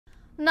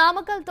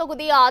நாமக்கல்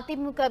தொகுதி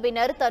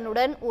அதிமுகவினர்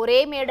தன்னுடன்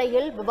ஒரே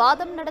மேடையில்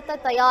விவாதம் நடத்த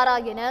தயாரா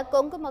என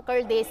கொங்கு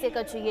மக்கள் தேசிய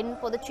கட்சியின்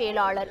பொதுச்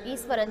செயலாளர்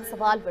ஈஸ்வரன்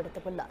சவால்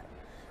விடுத்துள்ளார்.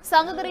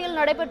 சங்ககிரியில்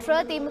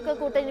நடைபெற்ற திமுக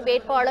கூட்டணி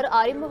வேட்பாளர்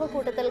அறிமுக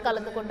கூட்டத்தில்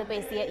கலந்து கொண்டு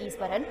பேசிய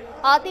ஈஸ்வரன்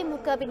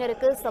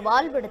அதிமுகவினருக்கு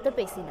சவால் விடுத்து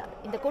பேசினார்.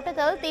 இந்த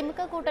கூட்டத்தில்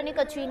திமுக கூட்டணி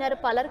கட்சியினர்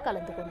பலர்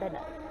கலந்து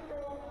கொண்டனர்.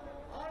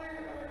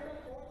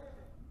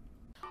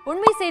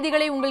 உண்மை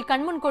செய்திகளை உங்கள்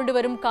கண்முன் கொண்டு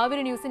வரும்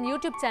காவிரி நியூஸின்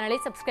யூடியூப் சேனலை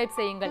சப்ஸ்கிரைப்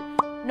செய்யுங்கள்.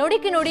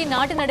 நொடிக்கு நொடி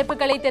நாட்டு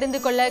நடப்புகளை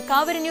தெரிந்து கொள்ள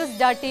காவிரி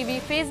நியூஸ்.tv,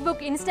 Facebook,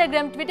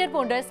 Instagram, Twitter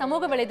போன்ற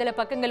சமூக வலைதள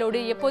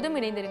பக்கங்களோடு எப்போதும்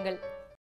இணைந்திருங்கள்.